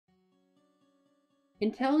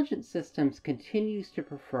Intelligent Systems continues to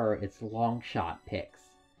prefer its long-shot picks,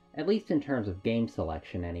 at least in terms of game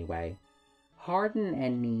selection anyway. Hardin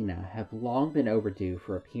and Nina have long been overdue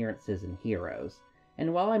for appearances in Heroes,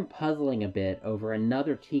 and while I'm puzzling a bit over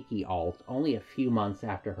another Tiki alt only a few months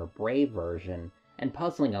after her Brave version, and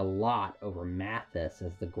puzzling a lot over Mathis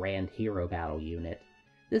as the Grand Hero Battle unit,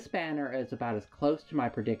 this banner is about as close to my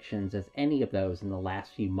predictions as any of those in the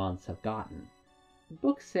last few months have gotten.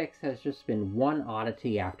 Book 6 has just been one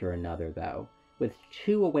oddity after another, though, with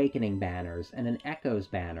 2 Awakening banners and an Echoes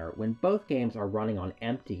banner when both games are running on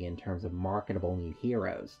empty in terms of marketable new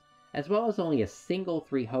heroes, as well as only a single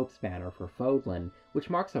 3 Hopes banner for Fodlan, which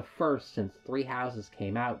marks a first since 3 Houses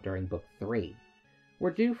came out during Book 3.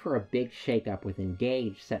 We're due for a big shakeup with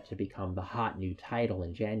Engage set to become the hot new title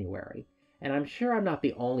in January, and I'm sure I'm not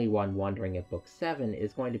the only one wondering if Book 7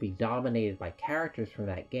 is going to be dominated by characters from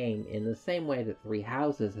that game in the same way that 3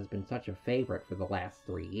 Houses has been such a favorite for the last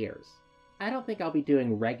 3 years. I don't think I'll be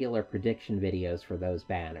doing regular prediction videos for those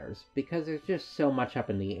banners, because there's just so much up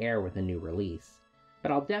in the air with a new release, but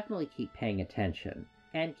I'll definitely keep paying attention,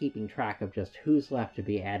 and keeping track of just who's left to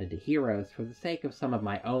be added to Heroes for the sake of some of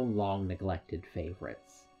my own long-neglected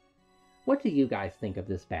favorites. What do you guys think of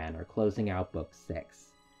this banner closing out Book 6?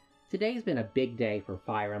 Today's been a big day for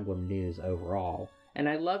Fire Emblem news overall, and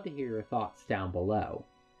I'd love to hear your thoughts down below.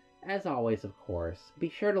 As always, of course, be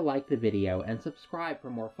sure to like the video and subscribe for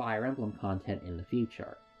more Fire Emblem content in the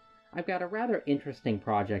future. I've got a rather interesting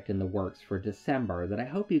project in the works for December that I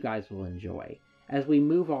hope you guys will enjoy, as we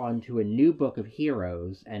move on to a new book of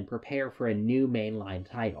heroes and prepare for a new mainline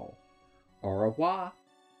title. Au revoir!